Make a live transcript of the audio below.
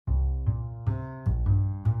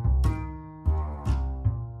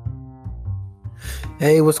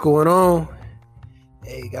Hey, what's going on?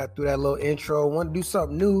 Hey, got through that little intro. Want to do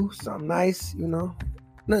something new, something nice,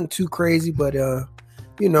 Nothing too crazy, but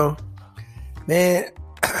you know, man,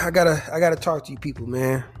 I gotta talk to you people,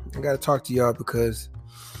 man. I gotta talk to y'all because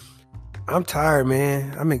I'm tired,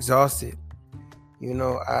 man. I'm exhausted.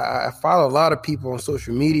 I follow a lot of people on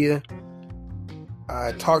social media.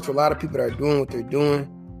 I talk to a lot of people that are doing what they're doing.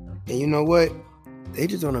 And you know what? They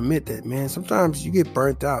just don't admit that, man. Sometimes you get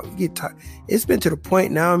burnt out. You get tired. It's been to the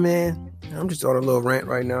point now, man. I'm just on a little rant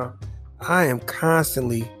right now. I am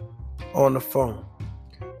constantly on the phone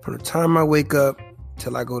from the time I wake up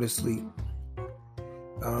till I go to sleep.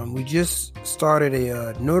 We just started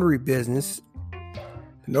a notary business.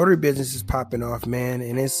 The notary business is popping off, man,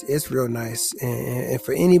 and it's real nice. And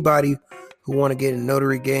for anybody who want to get in the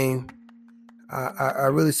notary game, I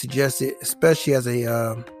really suggest it, especially as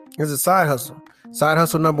a side hustle. Side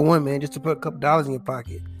hustle number one, man, just to put a couple dollars in your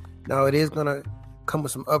pocket. Now, it is going to come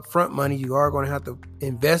with some upfront money. You are going to have to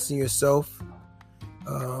invest in yourself.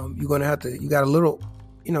 You're going to have to, you got a little,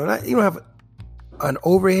 you don't have an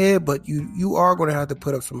overhead, but you are going to have to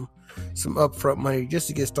put up some upfront money just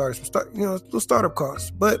to get started. Little startup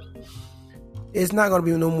costs. But it's not going to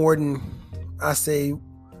be no more than, I say,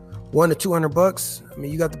 $100 to $200. I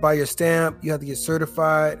mean, you got to buy your stamp. You have to get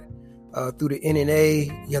certified through the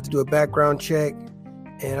NNA. You have to do a background check.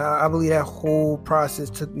 And I believe that whole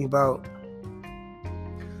process took me about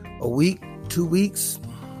a week, 2 weeks.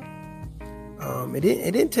 It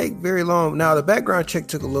didn't take very long. Now, the background check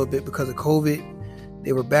took a little bit because of COVID.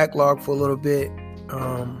 They were backlogged for a little bit.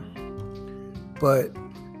 But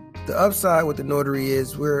the upside with the notary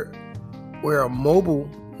is we're a mobile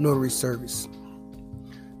notary service.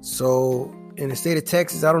 So in the state of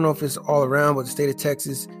Texas, I don't know if it's all around, but the state of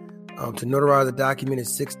Texas, to notarize a document is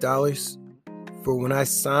 $6. For when I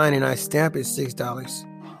sign and I stamp, it's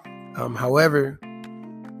 $6. However,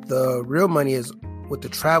 the real money is with the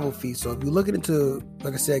travel fee. So if you're looking into,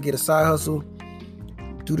 like I said, get a side hustle,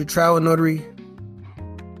 do the travel notary,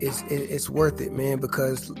 it's worth it, man.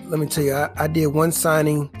 Because let me tell you, I did one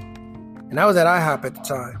signing, and I was at IHOP at the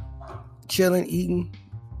time, chilling,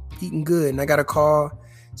 eating good, and I got a call.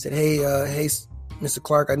 Said, hey, Mr.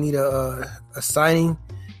 Clark, I need a signing.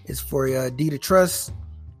 It's for a deed of trust.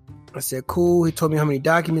 I said, cool. He told me how many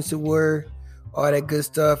documents it were, all that good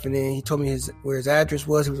stuff. And then he told me where his address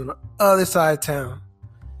was. He was on the other side of town.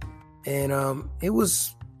 And it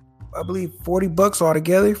was, I believe, $40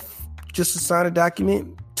 altogether just to sign a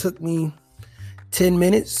document. Took me 10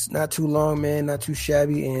 minutes. Not too long, man. Not too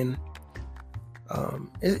shabby. And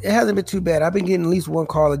it hasn't been too bad. I've been getting at least one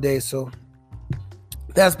call a day. So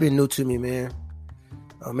that's been new to me, man.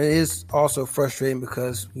 It is also frustrating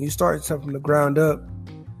because when you start something from the ground up,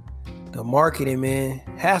 the marketing, man,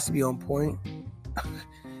 has to be on point.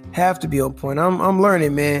 Have to be on point. I'm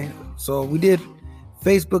learning, man. So we did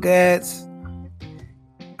Facebook ads.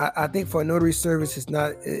 I think for a notary service, it's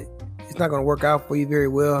not going to work out for you very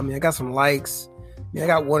well. I mean, I got some likes. I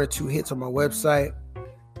got 1 or 2 hits on my website.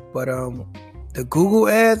 But the Google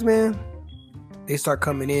ads, man, they start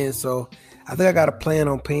coming in. So I think I got a plan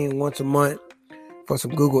on paying once a month for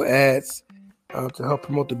some Google ads to help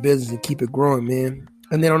promote the business and keep it growing, man.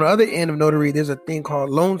 And then on the other end of notary, there's a thing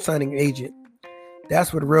called loan signing agent.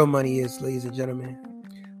 That's where the real money is, ladies and gentlemen.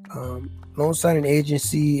 Loan signing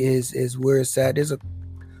agency is where it's at. There's a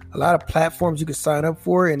lot of platforms you can sign up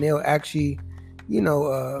for, and they'll actually,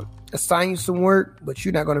 assign you some work, but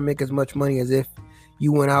you're not going to make as much money as if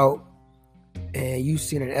you went out and you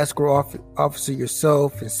seen an escrow officer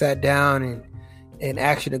yourself and sat down and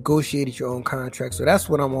actually negotiated your own contract. So that's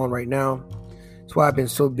what I'm on right now. That's why I've been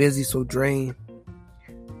so busy, so drained.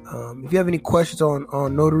 If you have any questions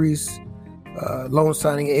on notaries, loan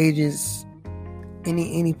signing agents,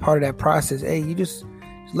 any part of that process, hey, you just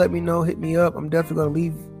let me know, hit me up. I'm definitely going to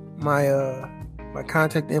leave my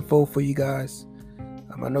contact info for you guys.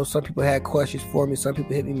 I know some people had questions for me. Some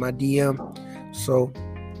people hit me in my DM. So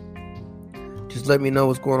just let me know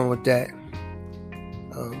what's going on with that.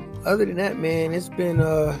 Other than that, man, it's been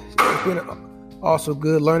also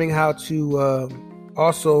good learning how to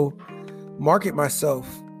also market myself.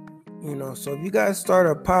 So if you guys start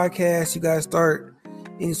a podcast, you guys start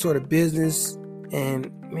any sort of business,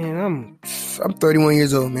 and man, I'm 31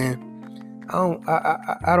 years old, man.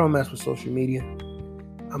 I don't mess with social media.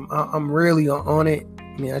 I'm rarely on it.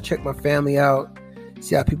 I mean, I check my family out,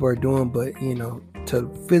 see how people are doing, but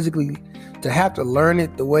to have to learn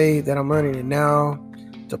it the way that I'm learning it now,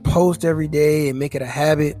 to post every day and make it a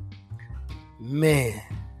habit, man,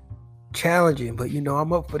 challenging. But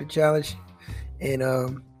I'm up for the challenge, and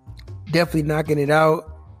definitely knocking it out,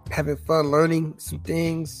 having fun learning some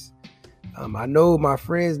things. I know my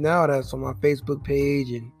friends now that's on my Facebook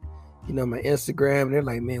page and, my Instagram, and they're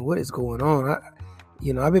like, man, what is going on?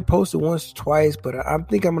 I've been posting once, twice, but I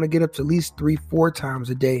think I'm going to get up to at least 3-4 times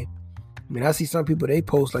a day. I mean, I see some people, they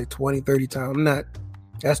post like 20, 30 times.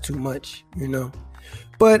 That's too much,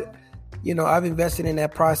 But, I've invested in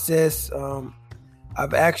that process.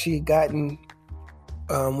 I've actually gotten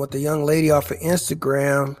with a young lady off of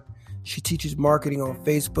Instagram. She teaches marketing on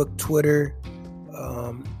Facebook, Twitter,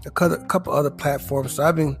 a couple other platforms. So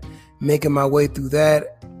I've been making my way through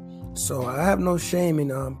that. So I have no shame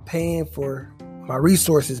in paying for my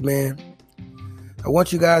resources, man. I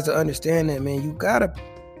want you guys to understand that, man. You got to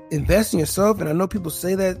invest in yourself. And I know people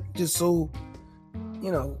say that just so,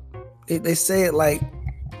 they say it like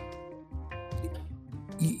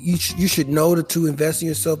you should know to invest in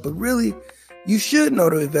yourself. But really, you should know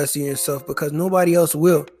to invest in yourself because nobody else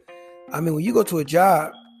will. I mean, when you go to a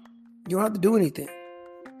job, you don't have to do anything.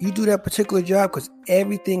 You do that particular job because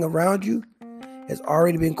everything around you has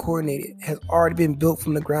already been coordinated, has already been built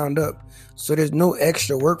from the ground up. So there's no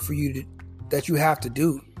extra work for you that you have to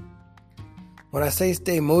do. When I say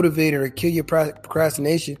stay motivated or kill your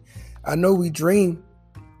procrastination, I know we dream.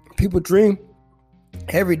 People dream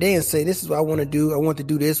every day and say, this is what I want to do. I want to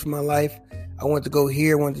do this for my life. I want to go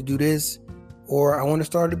here. I want to do this. Or I want to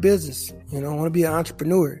start a business. I want to be an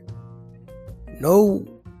entrepreneur. Know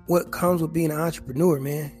what comes with being an entrepreneur,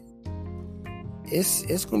 man.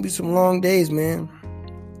 It's going to be some long days, man.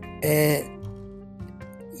 And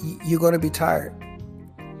you're going to be tired.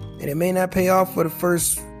 And it may not pay off for the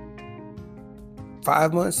first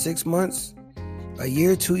 5 months, 6 months, a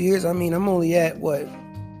year, 2 years. I mean, I'm only at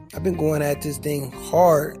I've been going at this thing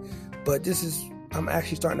hard, but I'm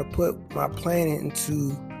actually starting to put my planning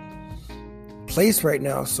into place right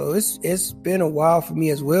now. So it's been a while for me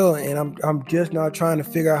as well. And I'm just now trying to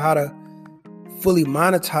figure out how to fully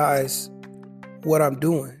monetize what I'm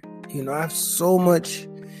doing. I have so much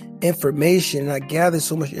information and I gather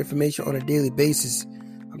so much information on a daily basis.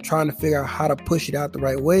 I'm trying to figure out how to push it out the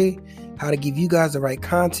right way, how to give you guys the right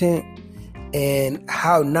content, and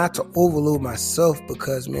how not to overload myself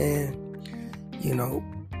because, man,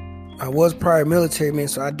 I was prior military, man,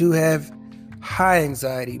 so I do have high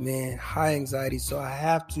anxiety, man, high anxiety. So I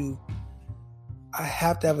have to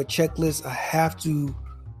have a checklist. I have to,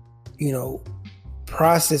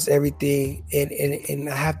 process everything and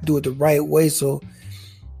I have to do it the right way. So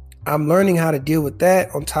I'm learning how to deal with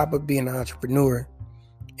that on top of being an entrepreneur.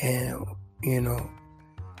 And,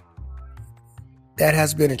 that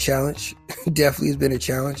has been a challenge. Definitely has been a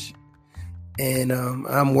challenge. And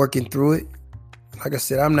I'm working through it. Like I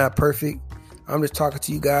said, I'm not perfect. I'm just talking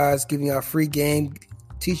to you guys, giving y'all free game,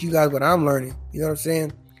 teach you guys what I'm learning. You know what I'm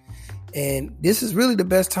saying? And this is really the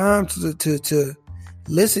best time to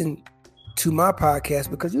listen to my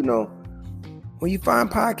podcast because, when you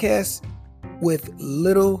find podcasts with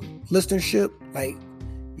little listenership, like,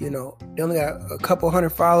 they only got a couple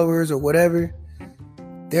hundred followers or whatever,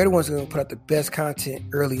 they're the ones that are going to put out the best content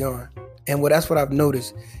early on. And that's what I've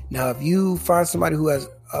noticed. Now, if you find somebody who has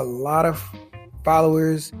a lot of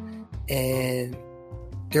followers and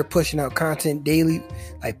they're pushing out content daily,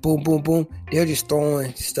 like boom, boom, boom, they're just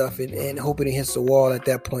throwing stuff and hoping it hits the wall at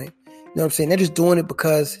that point. You know what I'm saying? They're just doing it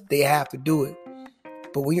because they have to do it.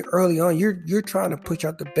 But when you're early on, you're trying to push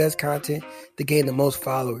out the best content to gain the most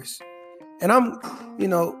followers. And I'm,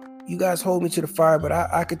 you guys hold me to the fire, but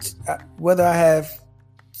I could, whether I have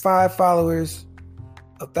 5 followers,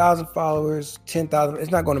 1,000 followers, 10,000,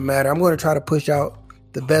 it's not going to matter. I'm going to try to push out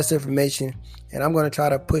the best information, and I'm going to try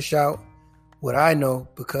to push out what I know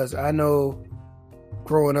because I know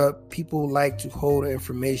growing up, people like to hold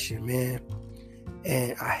information, man.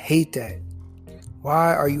 And I hate that.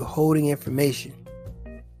 Why are you holding information?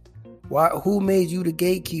 Who made you the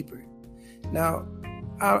gatekeeper? Now,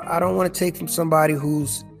 I don't want to take from somebody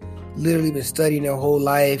who's literally been studying their whole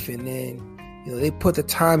life and then, they put the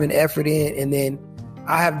time and effort in, and then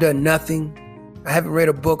I have done nothing. I haven't read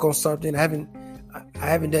a book on something. I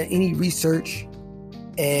haven't done any research,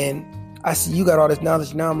 and I see you got all this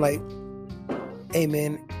knowledge. Now I'm like, hey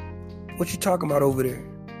man, what you talking about over there?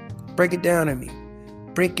 Break it down to me.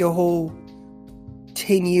 Break your whole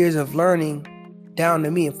 10 years of learning down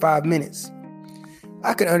to me in 5 minutes.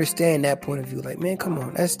 I can understand that point of view. Like, man, come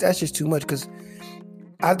on. That's just too much because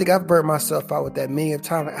I think I've burnt myself out with that many of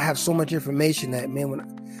times. I have so much information that, man,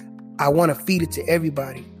 when I want to feed it to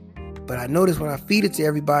everybody. But I notice when I feed it to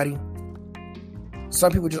everybody,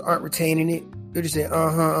 some people just aren't retaining it. They're just saying,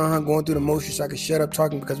 going through the motions so I can shut up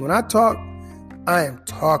talking. Because when I talk, I am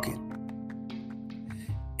talking.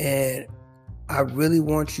 And I really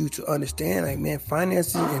want you to understand, like, man,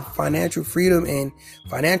 finances and financial freedom and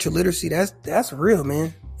financial literacy, that's real,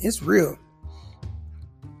 man. It's real.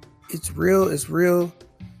 It's real.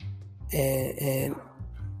 And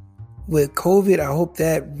with COVID, I hope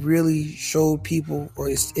that really showed people, or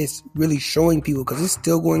it's really showing people, because it's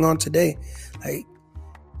still going on today. Like,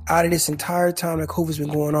 out of this entire time that COVID's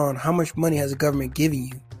been going on, how much money has the government given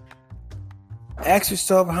you? Ask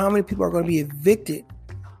yourself, how many people are going to be evicted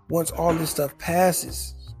once all this stuff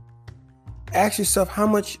passes? Ask yourself, how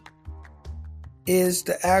much is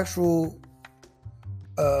the actual,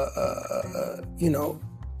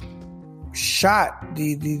 shot,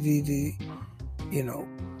 the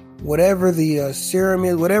whatever the serum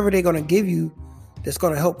is, whatever they're going to give you that's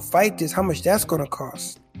going to help fight this, how much that's going to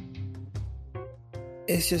cost?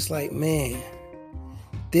 It's just like, man,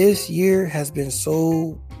 this year has been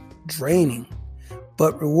so draining,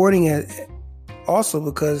 but rewarding also,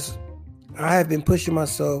 because I have been pushing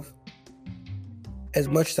myself as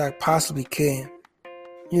much as I possibly can.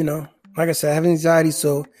 Like I said, I have anxiety,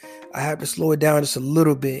 so I have to slow it down just a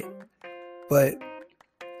little bit, but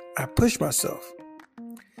I push myself.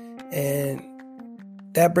 And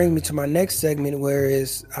that brings me to my next segment,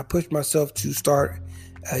 whereas I pushed myself to start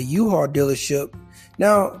a U-Haul dealership.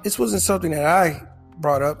 Now, this wasn't something that I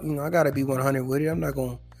brought up. I got to be 100 with it. I'm not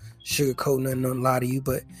going to sugarcoat nothing, lie to you.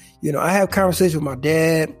 But, I have conversations with my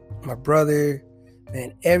dad, my brother,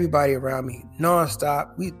 and everybody around me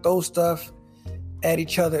nonstop. We throw stuff at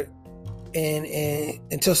each other and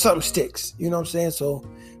until something sticks. You know what I'm saying? So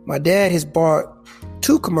my dad has bought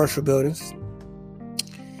 2 commercial buildings.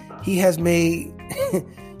 He has made...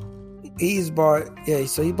 he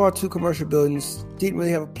bought 2 commercial buildings. Didn't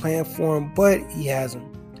really have a plan for them, but he has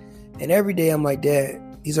them. And every day I'm like,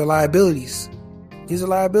 Dad, these are liabilities. These are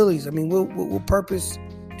liabilities. I mean, what purpose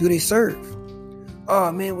do they serve?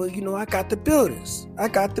 Oh man, well, I got the buildings.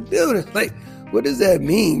 Like, what does that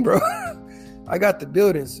mean, bro? I got the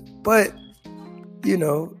buildings, but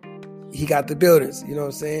he got the buildings. You know what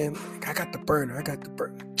I'm saying? Like, I got the burner.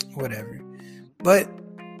 Whatever. But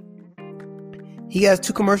he has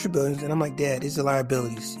 2 commercial buildings, and I'm like, Dad, these are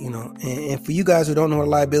liabilities, And for you guys who don't know what a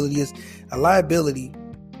liability is, a liability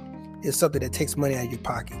is something that takes money out of your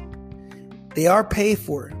pocket. They are paid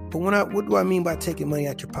for, but what do I mean by taking money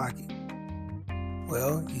out your pocket?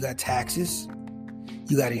 Well, you got taxes,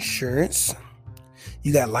 you got insurance,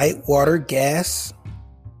 you got light, water, gas,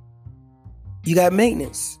 you got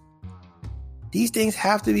maintenance. These things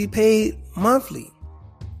have to be paid monthly,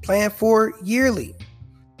 planned for yearly.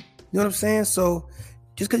 You know what I'm saying? So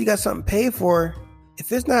just because you got something paid for, if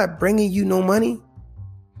it's not bringing you no money,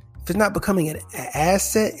 if it's not becoming an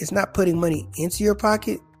asset, it's not putting money into your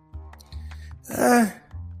pocket,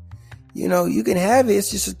 you can have it.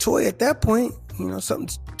 It's just a toy at that point, something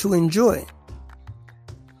to enjoy.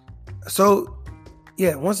 So,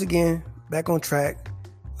 yeah, once again, back on track.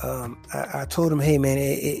 I told him, hey, man,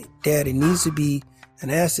 Dad, it needs to be an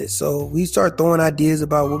asset. So we start throwing ideas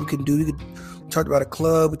about what we can do. We talked about a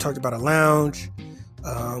club. We talked about a lounge.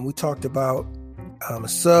 We talked about a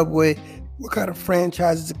Subway, what kind of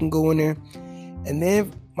franchises that can go in there. And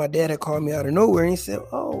then my dad had called me out of nowhere and he said,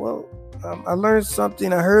 oh, well, I learned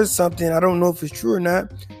something. I heard something. I don't know if it's true or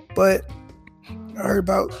not, but I heard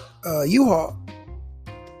about U-Haul.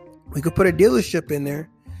 We could put a dealership in there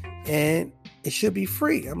and it should be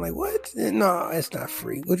free. I'm like, what? No, it's not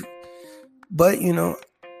free. But,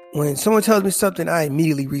 when someone tells me something, I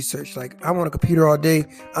immediately research. Like, I want a computer all day,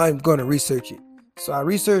 I'm going to research it. So I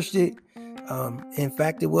researched it. In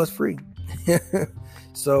fact, it was free.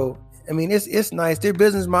 So, I mean, it's nice. Their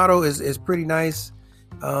business model is pretty nice.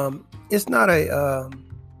 It's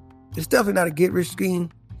definitely not a get rich scheme.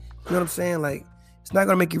 You know what I'm saying? Like, it's not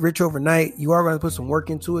going to make you rich overnight. You are going to put some work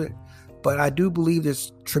into it. But I do believe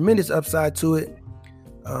there's tremendous upside to it.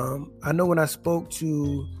 I know when I spoke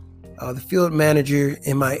to the field manager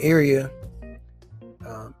in my area,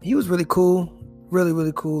 he was really cool. Really,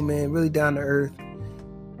 really cool, man. Really down to earth.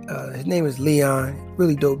 His name is Leon.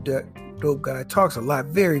 Really dope guy. Talks a lot.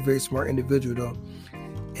 Very, very smart individual, though.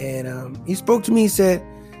 And he spoke to me. He said,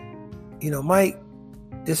 Mike,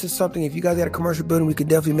 this is something, if you guys got a commercial building, we could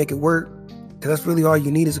definitely make it work. Because that's really all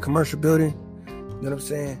you need is a commercial building. You know what I'm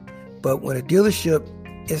saying? But when a dealership,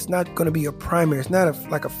 it's not going to be your primary. It's not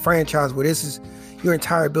like a franchise where this is your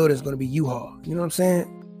entire building is going to be U-Haul. You know what I'm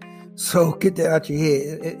saying? So get that out your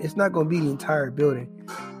head. It's not going to be the entire building.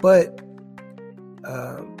 But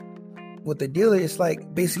with the dealer, it's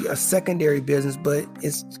like basically a secondary business, but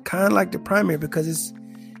it's kind of like the primary because it's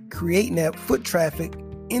creating that foot traffic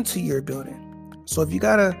into your building. So if you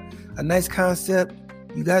got a nice concept,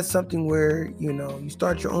 you got something where, you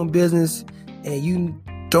start your own business, and you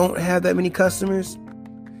don't have that many customers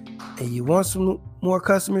and you want some more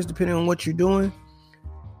customers depending on what you're doing,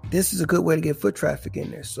 this is a good way to get foot traffic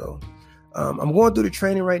in there. So I'm going through the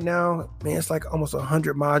training right now, man. It's like almost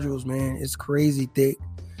 100 modules, man. It's crazy thick.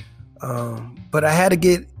 But I had to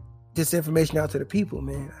get this information out to the people,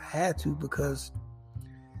 man. I had to, because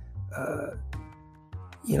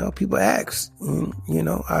people ask, and,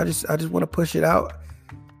 I just want to push it out,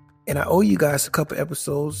 and I owe you guys a couple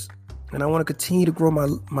episodes, and I want to continue to grow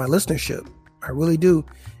my listenership. I really do.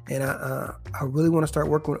 And I really want to start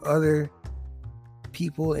working with other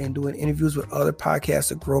people and doing interviews with other podcasts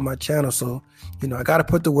to grow my channel. So, I got to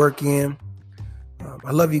put the work in.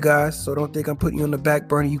 I love you guys, so don't think I'm putting you on the back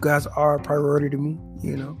burner. You guys are a priority to me,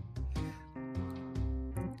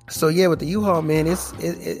 So yeah, with the U-Haul, man,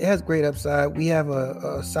 it has great upside. We have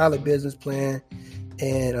a solid business plan,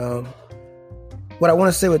 and what I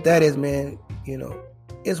want to say with that is, man,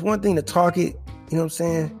 it's one thing to talk it, you know what I'm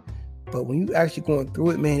saying? But when you actually going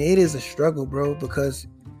through it, man, it is a struggle, bro, because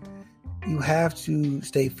you have to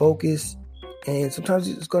stay focused, and sometimes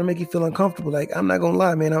it's going to make you feel uncomfortable. Like, I'm not going to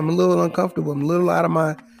lie, man, I'm a little uncomfortable. I'm a little out of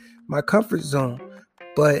my comfort zone,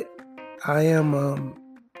 but I am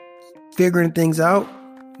figuring things out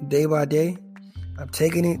day by day. I'm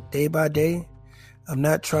taking it day by day. I'm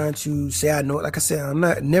not trying to say I know it. Like I said, I'm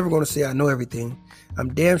never going to say I know everything.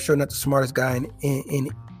 I'm damn sure not the smartest guy in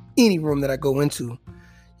any room that I go into. You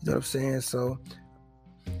know what I'm saying? So,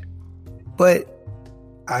 but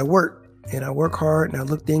I work, and I work hard, and I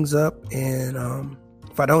look things up. And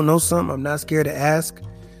if I don't know something, I'm not scared to ask.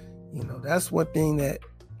 That's one thing that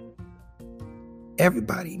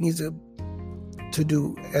everybody needs to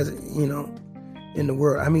do, as in the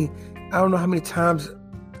world. I mean, I don't know how many times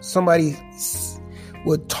somebody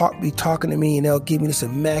would be talking to me, and they'll give me this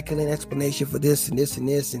immaculate explanation for this and this and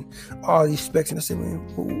this and all these specs, and I say, man,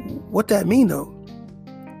 what that mean though?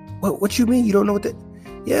 What you mean you don't know what that?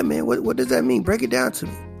 Yeah, man, what does that mean? Break it down to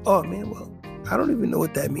me. Oh man, well, I don't even know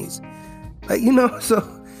what that means. Like,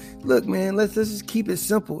 so look, man, let's just keep it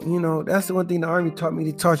simple. That's the one thing the Army taught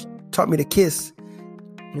me to kiss.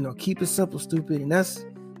 Keep it simple, stupid. And that's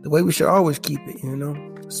the way we should always keep it,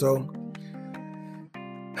 So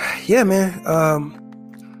yeah, man,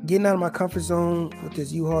 getting out of my comfort zone with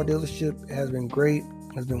this U-Haul dealership has been great.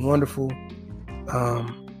 Has been wonderful.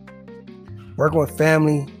 Working with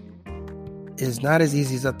family is not as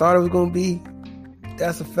easy as I thought it was going to be.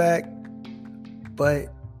 That's a fact.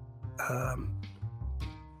 But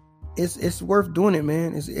it's worth doing it,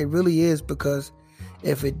 man. It really is, because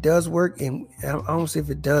if it does work, and I don't say if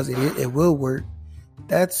it does, it will work.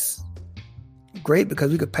 That's great,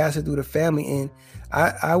 because we could pass it through the family. And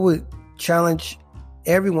I would challenge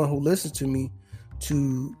everyone who listens to me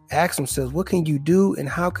to ask themselves, what can you do, and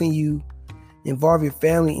how can you involve your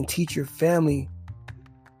family and teach your family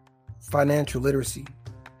financial literacy?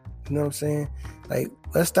 You know what I'm saying? Like,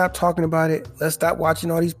 let's stop talking about it. Let's stop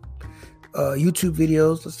watching all these YouTube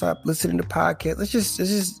videos. Let's stop listening to podcasts. Let's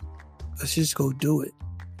just go do it.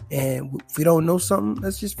 And if we don't know something,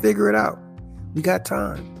 let's just figure it out. We got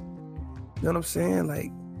time. You know what I'm saying?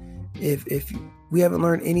 Like, if we haven't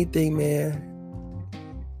learned anything, man,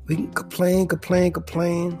 we can complain.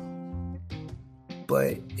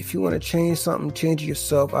 But if you want to change something, change it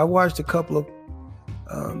yourself. I watched a couple of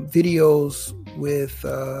videos with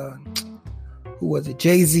who was it?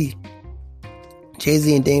 Jay-Z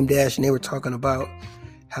and Dame Dash, and they were talking about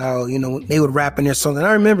how they would rap in their songs. And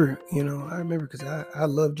I remember because I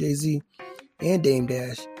love Jay-Z and Dame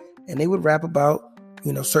Dash, and they would rap about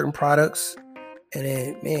certain products, and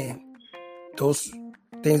then, man, those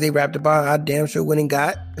things they rapped about, I damn sure went and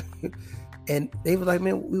got. And they were like,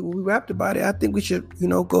 man, we rapped about it. I think we should,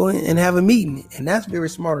 go in and have a meeting. And that's very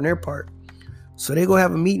smart on their part. So they go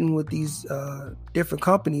have a meeting with these different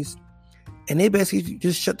companies, and they basically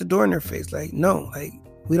just shut the door in their face. Like, no, like,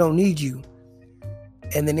 we don't need you.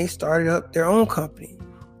 And then they started up their own company,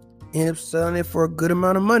 ended up selling it for a good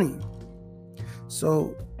amount of money.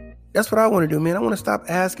 So that's what I want to do, man. I want to stop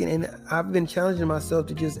asking. And I've been challenging myself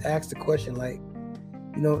to just ask the question, like,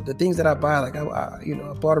 the things that I buy, like I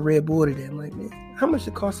bought a Red Bull today. I'm like, man, how much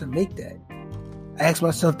it costs to make that? I ask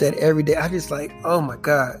myself that every day. I just like, oh my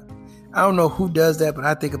God. I don't know who does that, but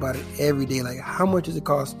I think about it every day. Like, how much does it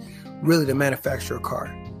cost really to manufacture a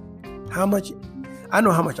car? How much? I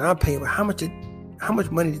know how much I'm paying, but how much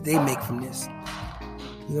money did they make from this?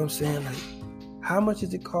 You know what I'm saying? Like, how much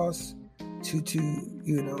does it cost to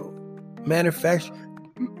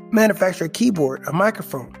manufacture a keyboard, a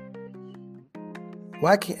microphone?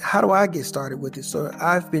 How do I get started with it? So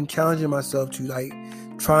I've been challenging myself to, like,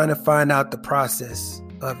 trying to find out the process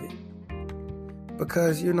of it.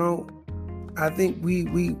 Because, I think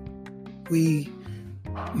we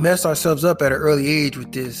messed ourselves up at an early age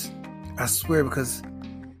with this. I swear, because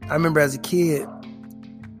I remember as a kid,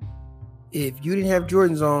 if you didn't have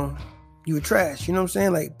Jordans on, you were trash. You know what I'm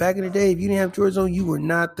saying? Like back in the day, if you didn't have Jordans on, you were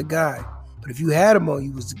not the guy. But if you had them on,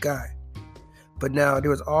 you was the guy. But now there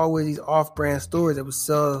was always these off-brand stores that would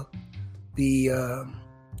sell the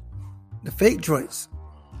fake joints.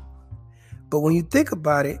 But when you think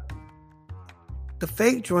about it, the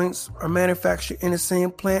fake joints are manufactured in the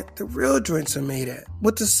same plant the real joints are made at,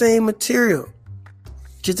 with the same material.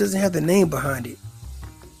 Just doesn't have the name behind it.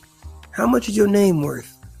 How much is your name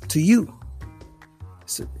worth to you?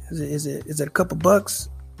 Is it a couple bucks?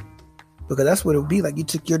 Because that's what it would be like. You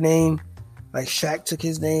took your name, like Shaq took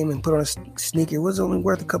his name and put on a sneaker. It was only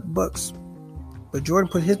worth a couple bucks. But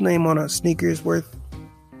Jordan put his name on a sneaker. It's worth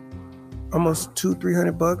almost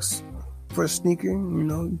 $200-$300 for a sneaker. You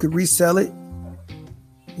know, you could resell it.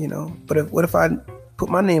 You know, but what if I put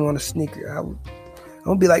my name on a sneaker? I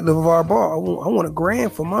would be like LeVar Ball. I want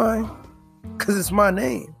 $1,000 for mine because it's my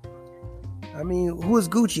name. I mean, who is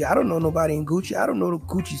Gucci? I don't know nobody in Gucci. I don't know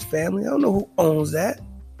Gucci's family. I don't know who owns that.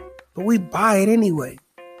 But we buy it anyway.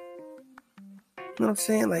 You know what I'm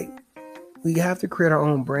saying? Like, we have to create our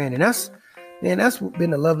own brand. And that's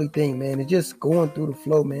been a lovely thing, man. It's just going through the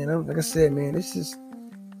flow, man. Like I said, man,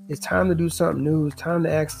 it's time to do something new. It's time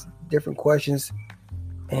to ask different questions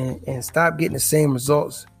and stop getting the same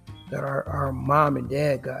results that our mom and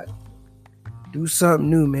dad got. Do something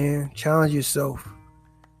new, man. Challenge yourself.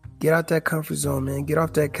 Get out that comfort zone, man. Get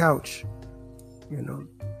off that couch. You know,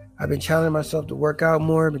 I've been challenging myself to work out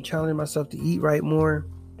more. I've been challenging myself to eat right more.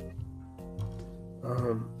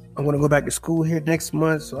 I'm going to go back to school here next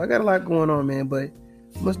month. So I got a lot going on, man. But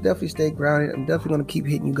I must definitely stay grounded. I'm definitely going to keep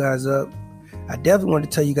hitting you guys up. I definitely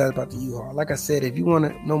wanted to tell you guys about the U-Haul. Like I said, if you want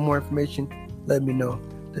to know more information, let me know.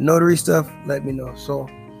 The notary stuff, let me know. So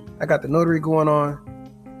I got the notary going on.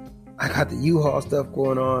 I got the U-Haul stuff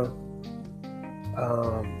going on.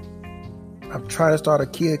 I'm trying to start a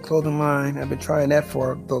kid clothing line. I've been trying that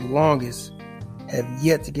for the longest. Have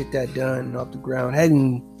yet to get that done and off the ground.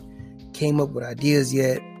 Haven't came up with ideas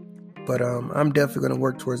yet. But I'm definitely going to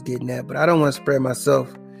work towards getting that. But I don't want to spread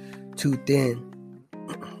myself too thin.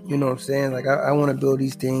 You know what I'm saying? Like, I want to build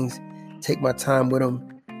these things, take my time with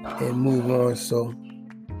them, and move on. So,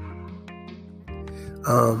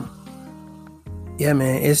 yeah,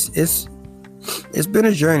 man, it's been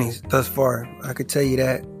a journey thus far. I could tell you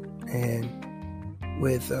that. And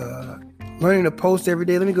with learning to post every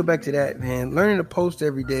day, let me go back to that, man. Learning to post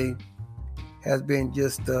every day has been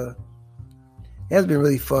just it has been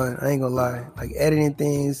really fun. I ain't gonna lie. Like editing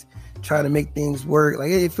things, trying to make things work.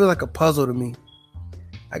 Like it feels like a puzzle to me.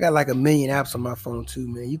 I got like 1 million apps on my phone too,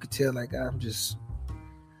 man. You could tell like I'm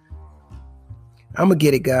gonna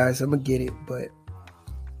get it, guys. I'm gonna get it. But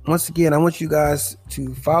once again, I want you guys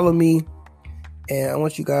to follow me, and I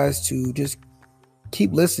want you guys to just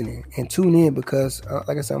keep listening and tune in because,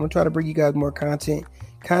 like I said, I'm gonna try to bring you guys more content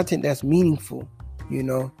that's meaningful, you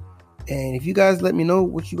know. And if you guys let me know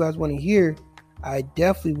what you guys want to hear, I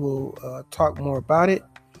definitely will talk more about it,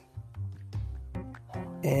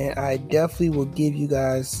 and I definitely will give you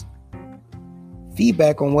guys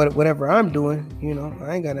feedback on whatever I'm doing. You know,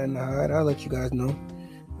 I ain't got nothing to hide. I'll let you guys know.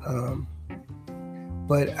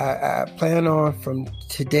 But I plan on from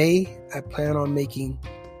today. I plan on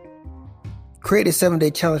create a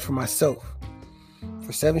 7-day challenge for myself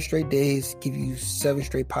for 7 straight days. Give you 7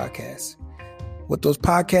 straight podcasts. What those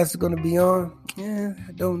podcasts are going to be on,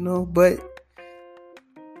 I don't know, but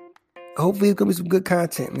hopefully it's going to be some good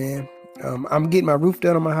content, man. I'm getting my roof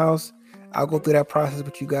done on my house. I'll go through that process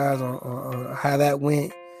with you guys on how that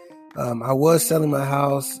went. I was selling my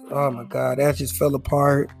house. Oh my God, that just fell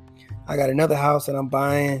apart. I got another house that I'm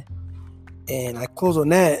buying, and I close on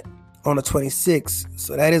that on the 26th.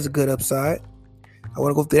 So that is a good upside. I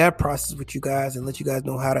want to go through that process with you guys and let you guys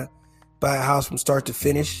know how to buy a house from start to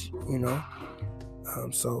finish, you know.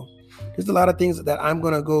 So there's a lot of things that I'm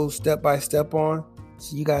going to go step by step on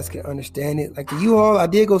so you guys can understand it. Like the U-Haul, I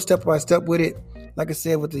did go step by step with it. Like I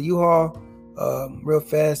said, with the U-Haul, real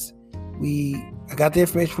fast, I got the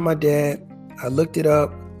information from my dad. I looked it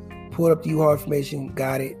up, pulled up the U-Haul information,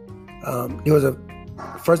 got it.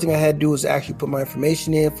 First thing I had to do was actually put my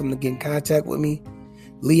information in from to get in contact with me.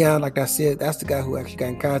 Leon, like I said, that's the guy who actually got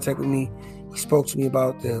in contact with me. He spoke to me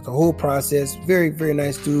about the whole process. Very, very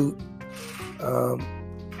nice dude.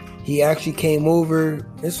 He actually came over.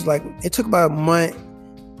 This was like, it took about a month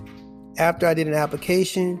after I did an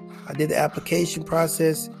application. I did the application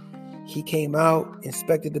process. He came out,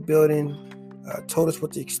 inspected the building, told us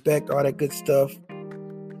what to expect, all that good stuff.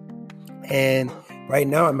 And Right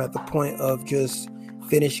now, I'm at the point of just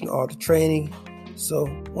finishing all the training. So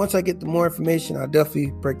once I get the more information, I'll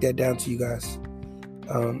definitely break that down to you guys.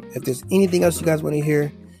 If there's anything else you guys want to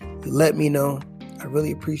hear, let me know. I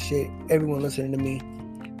really appreciate everyone listening to me.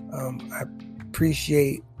 I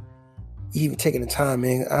appreciate even taking the time,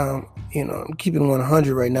 man. I'm keeping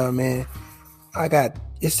 100 right now, man.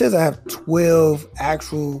 It says I have 12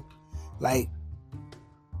 actual,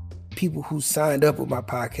 people who signed up with my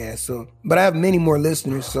podcast. But I have many more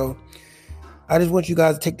listeners. So I just want you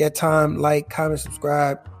guys to take that time, comment,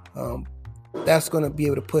 subscribe. That's going to be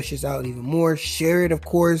able to push us out even more. Share it, of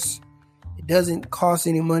course. It doesn't cost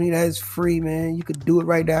any money. That is free, man. You could do it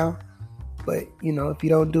right now. But, if you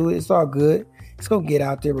don't do it, it's all good. It's going to get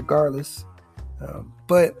out there regardless.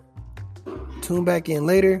 But tune back in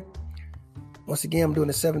later. Once again, I'm doing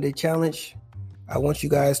a 7-day challenge. I want you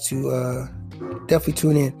guys to definitely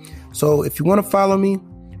tune in. So if you want to follow me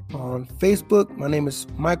on Facebook, my name is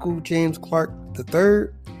Michael James Clark III,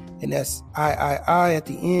 and that's III at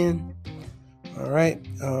the end. All right.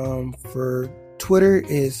 For Twitter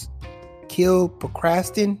is Kill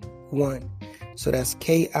Procrastin 1. So that's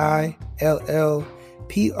KILLPROCRASTIN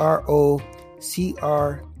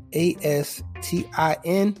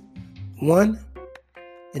 1.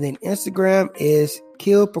 And then Instagram is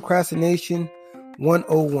Kill Procrastination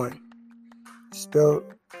 101. Spelled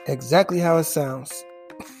exactly how it sounds.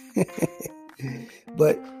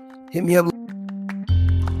 But hit me up